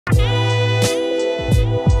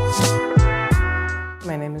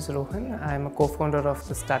is Rohan. I am a co-founder of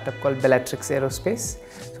the startup called Bellatrix Aerospace.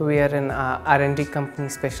 So we are an R&D company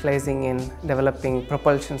specializing in developing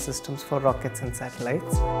propulsion systems for rockets and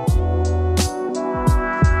satellites.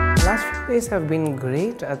 Last few days have been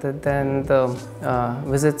great, other than the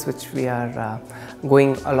visits which we are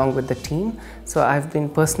going along with the team. So I've been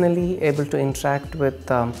personally able to interact with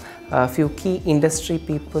a few key industry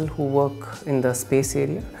people who work in the space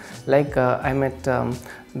area. Like I met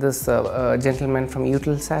this gentleman from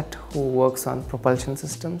Eutelsat who works on propulsion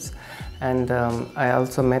systems, and I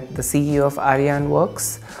also met the CEO of Ariane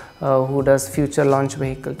Works who does future launch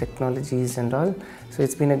vehicle technologies and all. So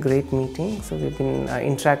it's been a great meeting. So we've been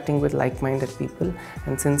interacting with like-minded people,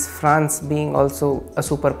 and since France being also a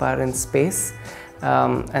superpower in space,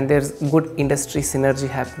 and there's good industry synergy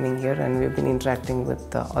happening here, and we've been interacting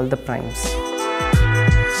with all the primes.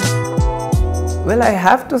 Well, I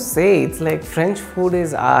have to say, it's like French food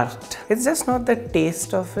is art. It's just not the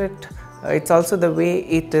taste of it, it's also the way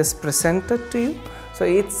it is presented to you. So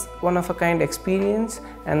it's one of a kind experience,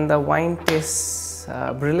 and the wine tastes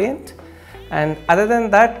brilliant. And other than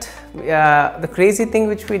that, the crazy thing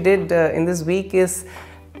which we did in this week is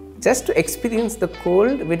just to experience the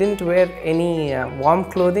cold. We didn't wear any warm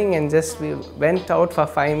clothing, and just we went out for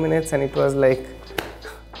 5 minutes and it was like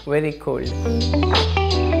very cold.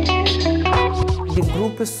 The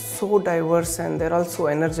group is so diverse and they're all so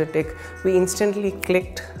energetic. We instantly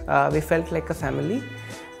clicked, we felt like a family,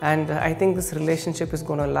 and I think this relationship is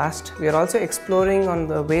going to last. We are also exploring on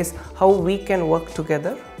the ways how we can work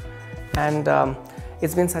together, and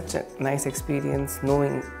it's been such a nice experience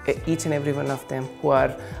knowing each and every one of them who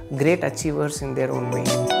are great achievers in their own way.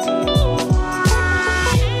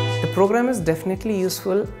 The program is definitely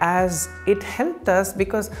useful, as it helped us,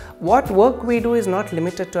 because what work we do is not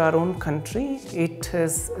limited to our own country. It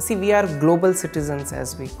is, see, we are global citizens,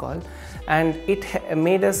 as we call, and it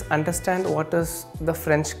made us understand what is the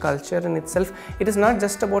French culture in itself. It is not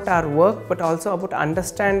just about our work, but also about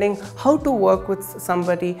understanding how to work with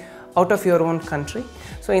somebody out of your own country.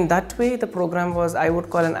 So in that way, the program was, I would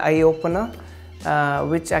call, an eye-opener,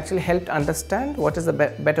 which actually helped understand what is the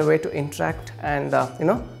better way to interact and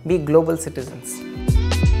be global citizens.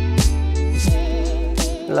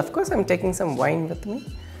 Well, of course, I'm taking some wine with me,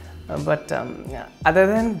 but other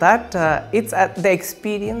than that, it's the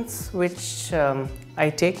experience which I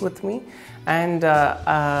take with me, and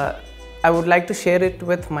I would like to share it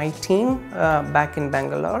with my team back in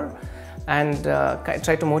Bangalore, and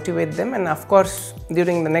try to motivate them. And of course,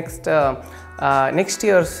 during the next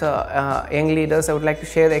year's young leaders, I would like to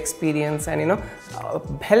share the experience and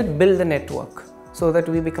help build the network so that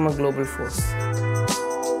we become a global force.